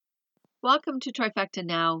Welcome to Trifecta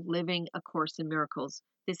Now, Living A Course in Miracles.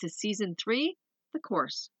 This is Season 3, The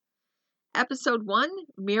Course. Episode 1,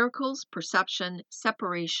 Miracles, Perception,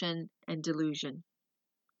 Separation, and Delusion.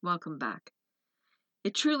 Welcome back.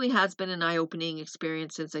 It truly has been an eye-opening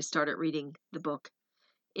experience since I started reading the book.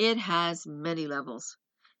 It has many levels.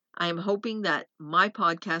 I am hoping that my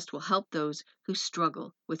podcast will help those who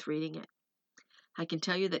struggle with reading it. I can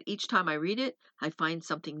tell you that each time I read it, I find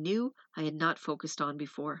something new I had not focused on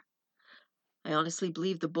before. I honestly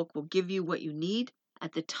believe the book will give you what you need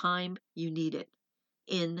at the time you need it,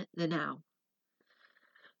 in the now.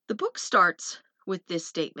 The book starts with this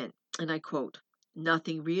statement, and I quote,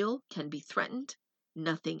 "Nothing real can be threatened,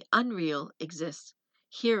 nothing unreal exists.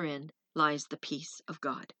 Herein lies the peace of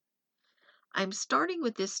God." I'm starting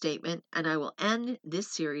with this statement, and I will end this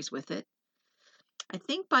series with it. I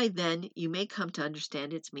think by then you may come to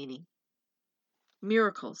understand its meaning.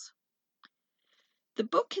 Miracles. The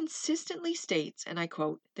book consistently states, and I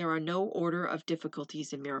quote, "There are no order of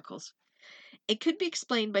difficulties in miracles." It could be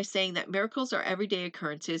explained by saying that miracles are everyday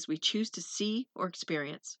occurrences we choose to see or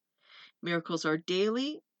experience. Miracles are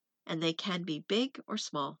daily, and they can be big or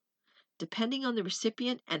small, depending on the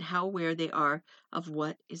recipient and how aware they are of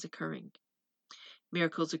what is occurring.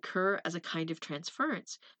 Miracles occur as a kind of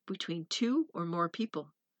transference between two or more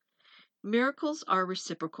people. Miracles are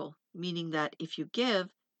reciprocal, meaning that if you give,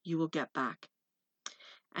 you will get back.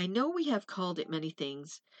 I know we have called it many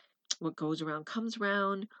things. What goes around comes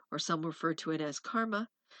around, or some refer to it as karma,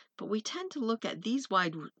 but we tend to look at these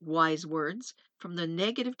wise words from the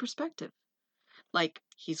negative perspective. Like,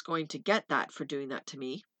 he's going to get that for doing that to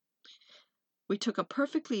me. We took a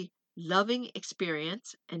perfectly loving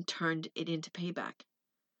experience and turned it into payback.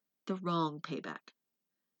 The wrong payback.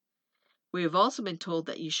 We have also been told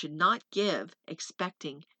that you should not give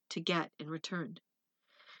expecting to get in return.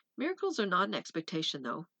 Miracles are not an expectation,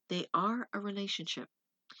 though. They are a relationship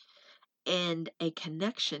and a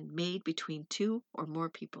connection made between two or more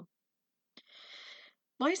people.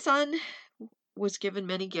 My son was given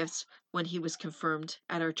many gifts when he was confirmed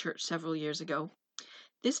at our church several years ago.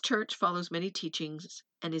 This church follows many teachings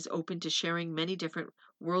and is open to sharing many different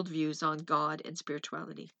worldviews on God and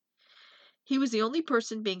spirituality. He was the only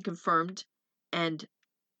person being confirmed, and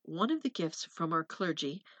one of the gifts from our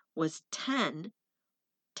clergy was 10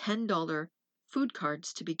 $10 food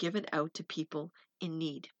cards to be given out to people in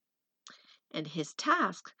need. And his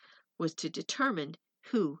task was to determine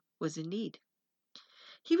who was in need.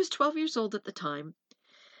 He was 12 years old at the time,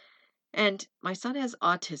 and my son has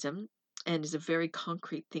autism and is a very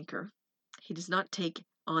concrete thinker. He does not take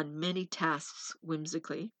on many tasks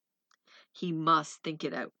whimsically. He must think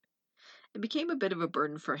it out. It became a bit of a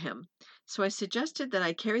burden for him, so I suggested that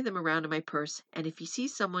I carry them around in my purse, and if he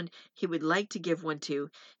sees someone he would like to give one to,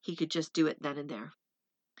 he could just do it then and there.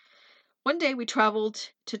 One day we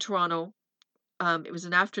traveled to Toronto. It was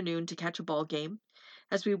an afternoon to catch a ball game.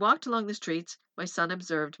 As we walked along the streets, my son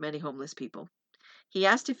observed many homeless people. He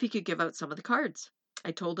asked if he could give out some of the cards.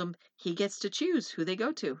 I told him he gets to choose who they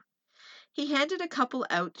go to. He handed a couple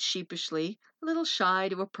out sheepishly, a little shy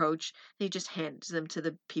to approach, and he just hands them to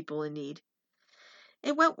the people in need.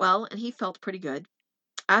 It went well, and he felt pretty good.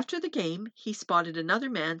 After the game, he spotted another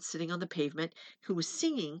man sitting on the pavement who was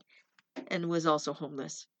singing and was also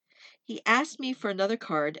homeless. He asked me for another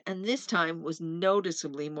card, and this time was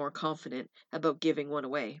noticeably more confident about giving one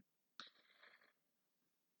away.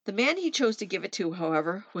 The man he chose to give it to,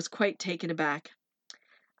 however, was quite taken aback.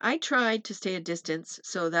 I tried to stay a distance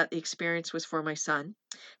so that the experience was for my son,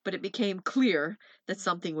 but it became clear that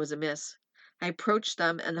something was amiss. I approached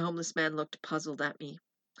them, and the homeless man looked puzzled at me.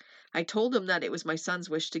 I told him that it was my son's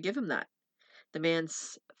wish to give him that. The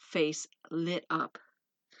man's face lit up,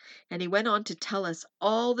 and he went on to tell us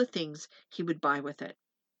all the things he would buy with it.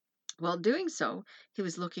 While doing so, he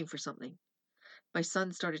was looking for something. My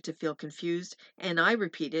son started to feel confused, and I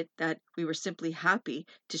repeated that we were simply happy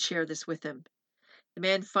to share this with him. The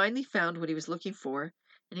man finally found what he was looking for,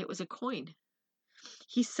 and it was a coin.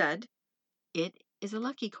 He said, "It is a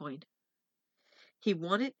lucky coin." He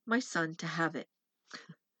wanted my son to have it.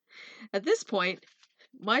 At this point,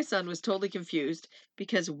 my son was totally confused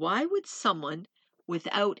because why would someone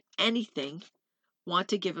without anything want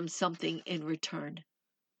to give him something in return?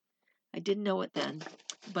 I didn't know it then,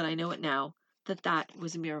 but I know it now, that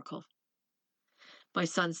was a miracle. My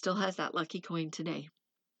son still has that lucky coin today.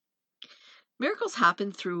 Miracles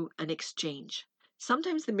happen through an exchange.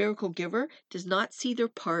 Sometimes the miracle giver does not see their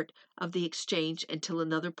part of the exchange until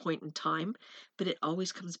another point in time, but it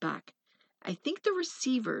always comes back. I think the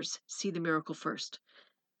receivers see the miracle first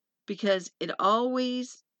because it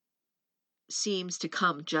always seems to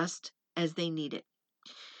come just as they need it.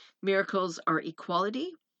 Miracles are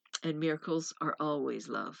equality, and miracles are always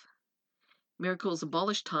love. Miracles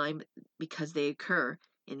abolish time because they occur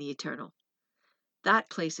in the eternal, that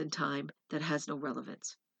place and time that has no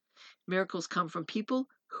relevance. Miracles come from people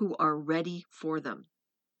who are ready for them.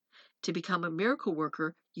 To become a miracle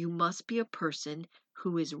worker, you must be a person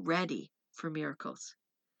who is ready for miracles.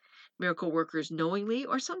 Miracle workers knowingly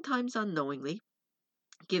or sometimes unknowingly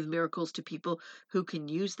give miracles to people who can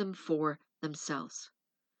use them for themselves.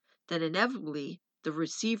 Then inevitably, the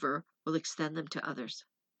receiver will extend them to others.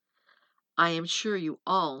 I am sure you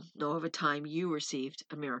all know of a time you received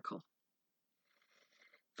a miracle.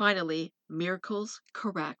 Finally, miracles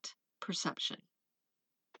correct perception.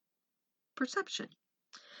 Perception.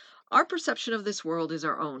 Our perception of this world is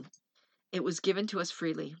our own. It was given to us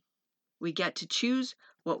freely. We get to choose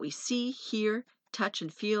what we see, hear, touch,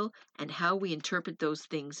 and feel, and how we interpret those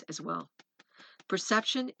things as well.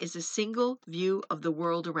 Perception is a single view of the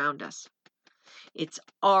world around us. It's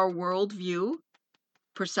our world view.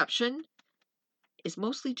 Perception is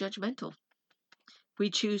mostly judgmental. We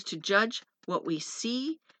choose to judge what we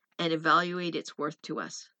see and evaluate its worth to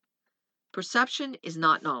us. Perception is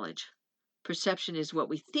not knowledge. Perception is what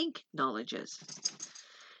we think knowledge is.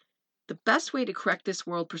 The best way to correct this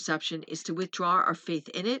world perception is to withdraw our faith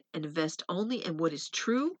in it and invest only in what is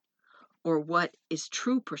true or what is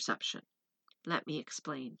true perception. Let me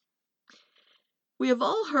explain. We have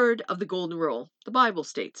all heard of the golden rule. The Bible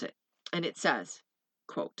states it, and it says,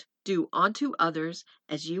 quote, "Do unto others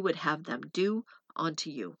as you would have them do unto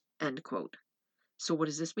you," end quote. So what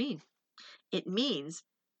does this mean? It means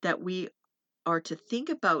that we are to think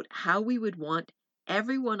about how we would want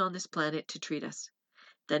everyone on this planet to treat us,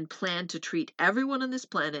 then plan to treat everyone on this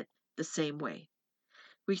planet the same way.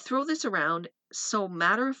 We throw this around so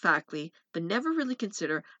matter-of-factly, but never really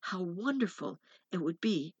consider how wonderful it would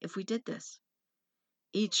be if we did this.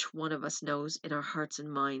 Each one of us knows in our hearts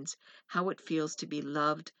and minds how it feels to be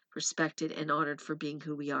loved, respected, and honored for being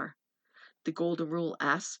who we are. The golden rule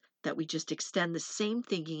asks that we just extend the same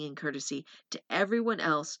thinking and courtesy to everyone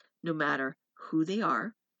else, no matter who they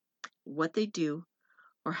are, what they do,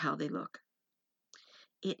 or how they look.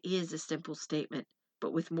 It is a simple statement,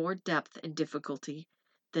 but with more depth and difficulty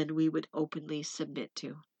than we would openly submit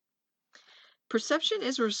to. Perception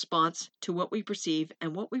is a response to what we perceive,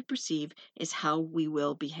 and what we perceive is how we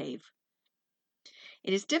will behave.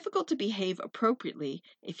 It is difficult to behave appropriately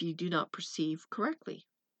if you do not perceive correctly.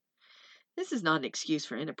 This is not an excuse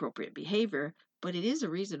for inappropriate behavior, but it is a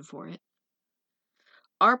reason for it.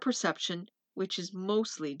 Our perception, which is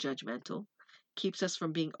mostly judgmental, keeps us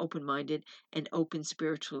from being open-minded and open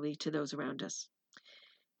spiritually to those around us.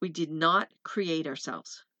 We did not create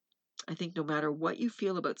ourselves. I think no matter what you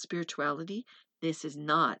feel about spirituality, this is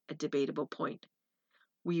not a debatable point.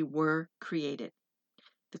 We were created.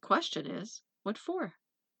 The question is, what for?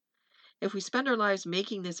 If we spend our lives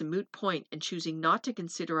making this a moot point and choosing not to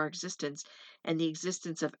consider our existence and the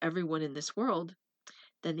existence of everyone in this world,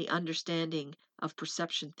 then the understanding of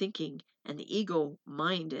perception thinking and the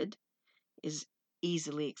ego-minded is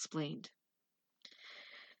easily explained.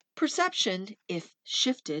 Perception, if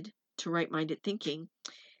shifted to right-minded thinking,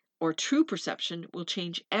 or true perception, will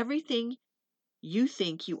change everything you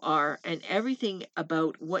think you are and everything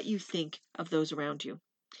about what you think of those around you.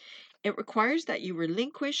 It requires that you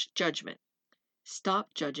relinquish judgment.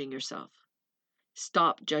 Stop judging yourself.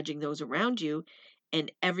 Stop judging those around you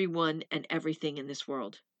and everyone and everything in this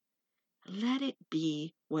world. Let it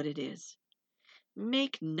be what it is.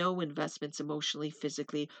 Make no investments emotionally,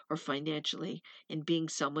 physically, or financially in being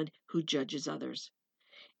someone who judges others.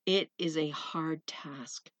 It is a hard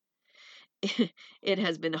task. It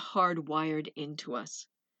has been hardwired into us,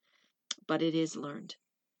 but it is learned,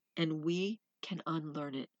 and we can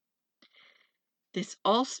unlearn it. This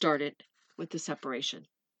all started with the separation.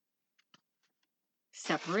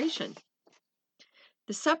 Separation.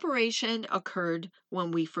 The separation occurred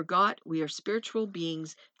when we forgot we are spiritual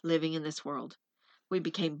beings living in this world. We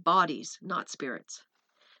became bodies, not spirits.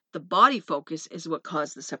 The body focus is what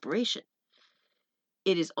caused the separation.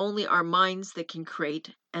 It is only our minds that can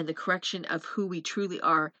create, and the correction of who we truly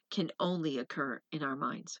are can only occur in our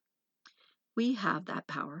minds. We have that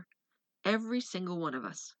power, every single one of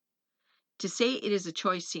us. To say it is a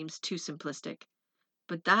choice seems too simplistic,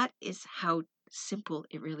 but that is how simple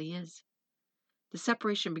it really is. The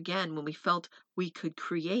separation began when we felt we could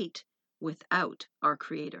create without our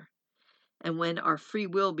Creator, and when our free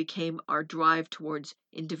will became our drive towards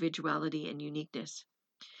individuality and uniqueness.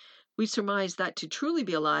 We surmised that to truly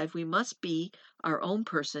be alive, we must be our own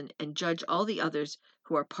person and judge all the others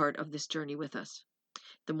who are part of this journey with us.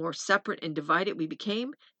 The more separate and divided we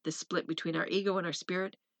became, the split between our ego and our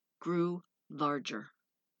spirit grew larger.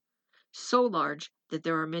 So large that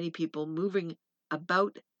there are many people moving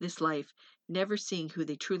about this life, never seeing who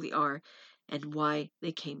they truly are and why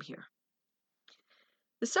they came here.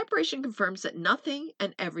 The separation confirms that nothing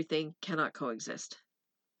and everything cannot coexist.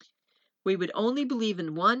 We would only believe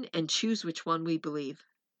in one and choose which one we believe.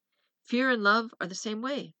 Fear and love are the same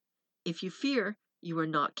way. If you fear, you are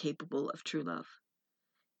not capable of true love.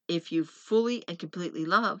 If you fully and completely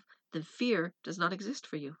love, then fear does not exist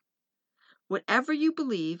for you. Whatever you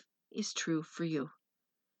believe is true for you.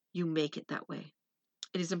 You make it that way.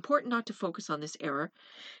 It is important not to focus on this error.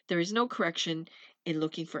 There is no correction in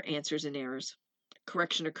looking for answers in errors.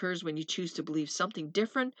 Correction occurs when you choose to believe something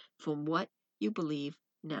different from what you believe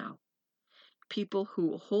now. People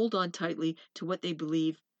who hold on tightly to what they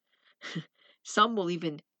believe, some will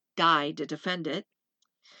even die to defend it.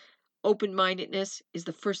 Open-mindedness is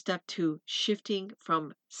the first step to shifting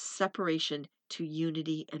from separation to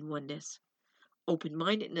unity and oneness.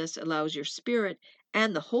 Open-mindedness allows your spirit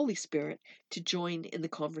and the Holy Spirit to join in the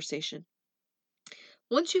conversation.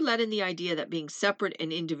 Once you let in the idea that being separate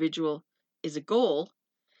and individual is a goal,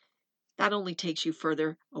 that only takes you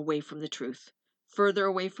further away from the truth, further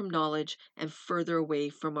away from knowledge, and further away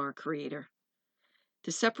from our Creator.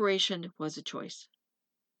 The separation was a choice.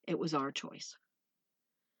 It was our choice.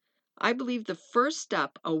 I believe the first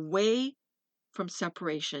step away from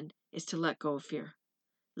separation is to let go of fear.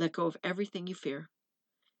 Let go of everything you fear.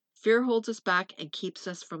 Fear holds us back and keeps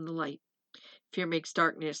us from the light. Fear makes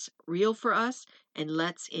darkness real for us and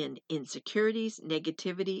lets in insecurities,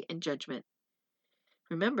 negativity, and judgment.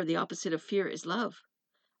 Remember, the opposite of fear is love.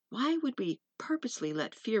 Why would we purposely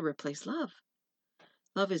let fear replace love?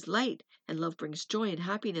 Love is light, and love brings joy and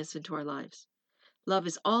happiness into our lives. Love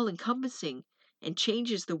is all-encompassing and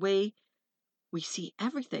changes the way we see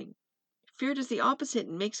everything. Fear does the opposite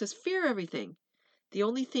and makes us fear everything. The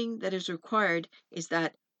only thing that is required is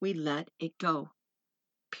that we let it go.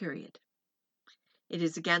 Period. It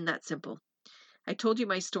is again that simple. I told you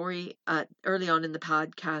my story early on in the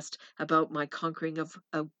podcast about my conquering of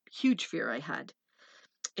a huge fear I had.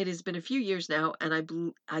 It has been a few years now, and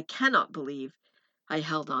I cannot believe I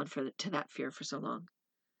held on to that fear for so long.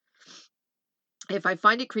 If I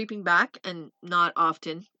find it creeping back, and not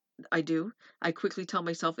often I do, I quickly tell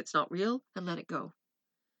myself it's not real and let it go.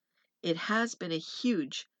 It has been a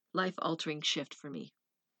huge life-altering shift for me.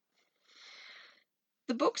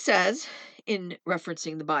 The book says, in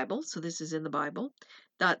referencing the Bible, so this is in the Bible,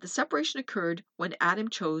 that the separation occurred when Adam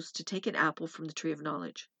chose to take an apple from the tree of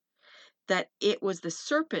knowledge. That it was the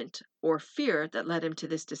serpent or fear that led him to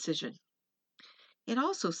this decision. It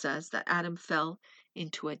also says that Adam fell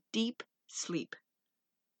into a deep sleep.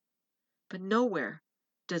 But nowhere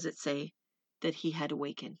does it say that he had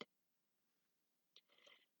awakened.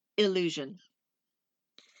 Illusion.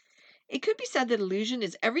 It could be said that illusion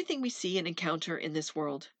is everything we see and encounter in this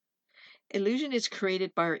world. Illusion is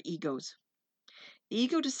created by our egos. The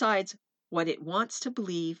ego decides what it wants to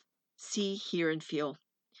believe, see, hear, and feel.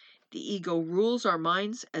 The ego rules our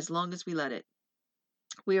minds as long as we let it.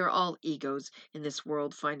 We are all egos in this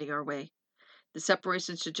world finding our way. The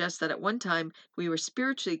separation suggests that at one time we were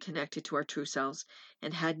spiritually connected to our true selves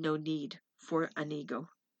and had no need for an ego.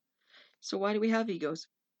 So why do we have egos?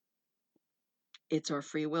 It's our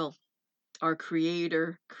free will. Our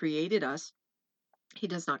Creator created us. He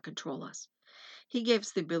does not control us. He gave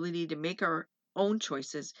us the ability to make our own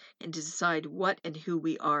choices and to decide what and who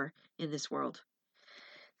we are in this world.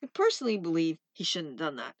 I personally believe he shouldn't have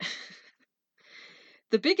done that.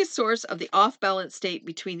 The biggest source of the off-balance state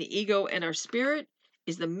between the ego and our spirit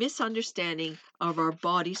is the misunderstanding of our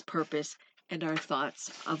body's purpose and our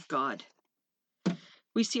thoughts of God.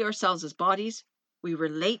 We see ourselves as bodies. We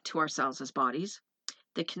relate to ourselves as bodies.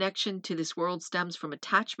 The connection to this world stems from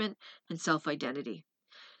attachment and self-identity.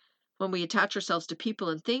 When we attach ourselves to people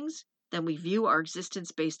and things, then we view our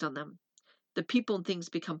existence based on them. The people and things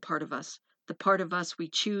become part of us, the part of us we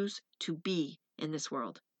choose to be in this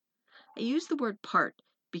world. I use the word part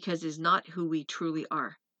because it is not who we truly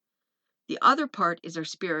are. The other part is our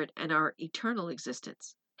spirit and our eternal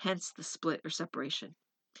existence, hence the split or separation.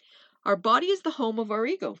 Our body is the home of our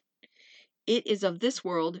ego. It is of this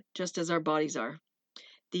world just as our bodies are.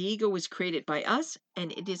 The ego was created by us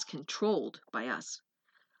and it is controlled by us.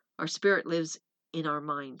 Our spirit lives in our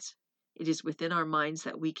minds. It is within our minds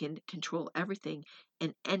that we can control everything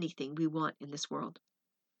and anything we want in this world.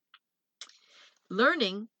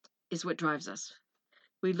 Learning is what drives us.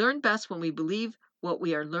 We learn best when we believe what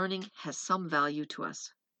we are learning has some value to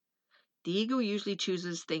us. The ego usually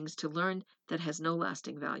chooses things to learn that has no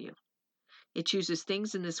lasting value. It chooses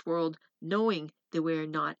things in this world knowing that we are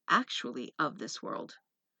not actually of this world.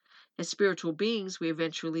 As spiritual beings, we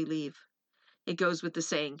eventually leave. It goes with the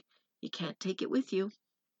saying, you can't take it with you.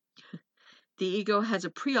 The ego has a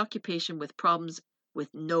preoccupation with problems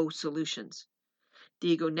with no solutions. The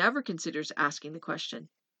ego never considers asking the question,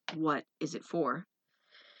 what is it for?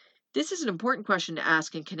 This is an important question to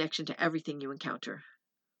ask in connection to everything you encounter.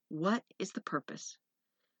 What is the purpose?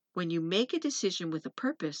 When you make a decision with a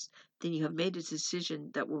purpose, then you have made a decision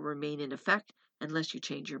that will remain in effect unless you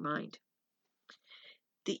change your mind.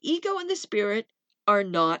 The ego and the spirit are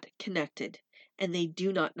not connected, and they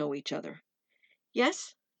do not know each other.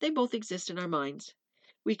 Yes, they both exist in our minds.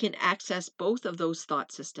 We can access both of those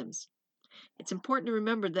thought systems. It's important to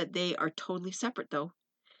remember that they are totally separate, though.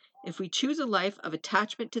 If we choose a life of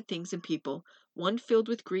attachment to things and people, one filled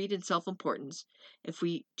with greed and self-importance, if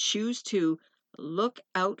we choose to look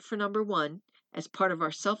out for number one as part of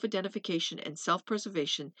our self-identification and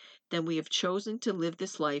self-preservation, then we have chosen to live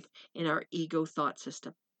this life in our ego thought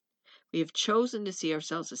system. We have chosen to see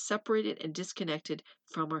ourselves as separated and disconnected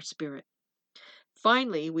from our spirit.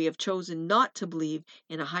 Finally, we have chosen not to believe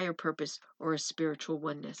in a higher purpose or a spiritual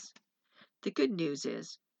oneness. The good news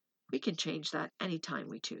is we can change that anytime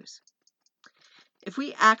we choose. If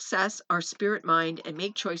we access our spirit mind and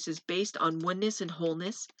make choices based on oneness and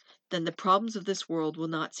wholeness, then the problems of this world will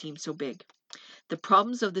not seem so big. The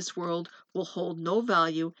problems of this world will hold no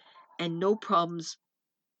value, and problems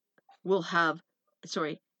will have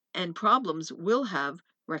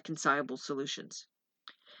reconcilable solutions.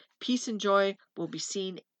 Peace and joy will be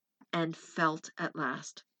seen and felt at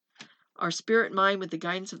last. Our spirit mind, with the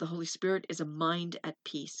guidance of the Holy Spirit, is a mind at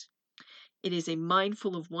peace. It is a mind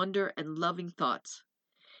full of wonder and loving thoughts.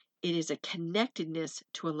 It is a connectedness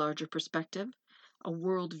to a larger perspective, a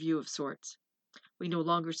worldview of sorts. We no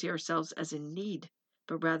longer see ourselves as in need,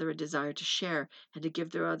 but rather a desire to share and to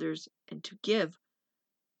give to others and to give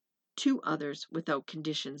to others without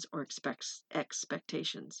conditions or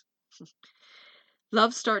expectations.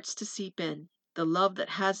 Love starts to seep in, the love that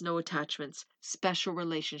has no attachments, special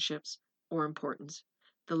relationships, or importance.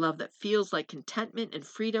 The love that feels like contentment and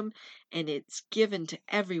freedom, and it's given to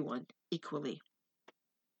everyone equally.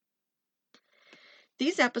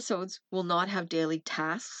 These episodes will not have daily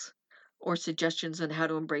tasks or suggestions on how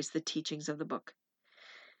to embrace the teachings of the book.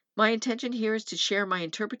 My intention here is to share my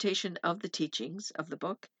interpretation of the teachings of the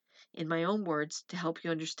book in my own words to help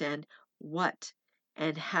you understand what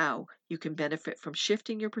and how you can benefit from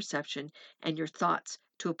shifting your perception and your thoughts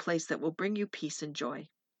to a place that will bring you peace and joy.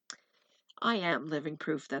 I am living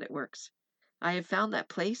proof that it works. I have found that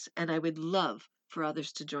place, and I would love for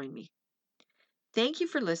others to join me. Thank you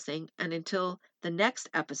for listening, and until the next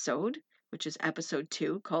episode, which is episode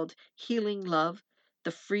 2, called Healing Love,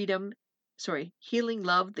 the Kingdom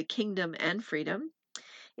and Freedom.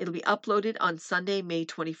 It'll be uploaded on Sunday, May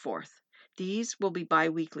 24th. These will be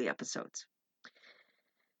bi-weekly episodes.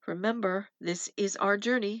 Remember, this is our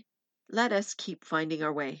journey. Let us keep finding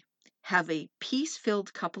our way. Have a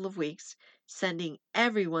peace-filled couple of weeks, sending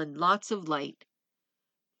everyone lots of light.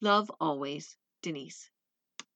 Love always, Denise.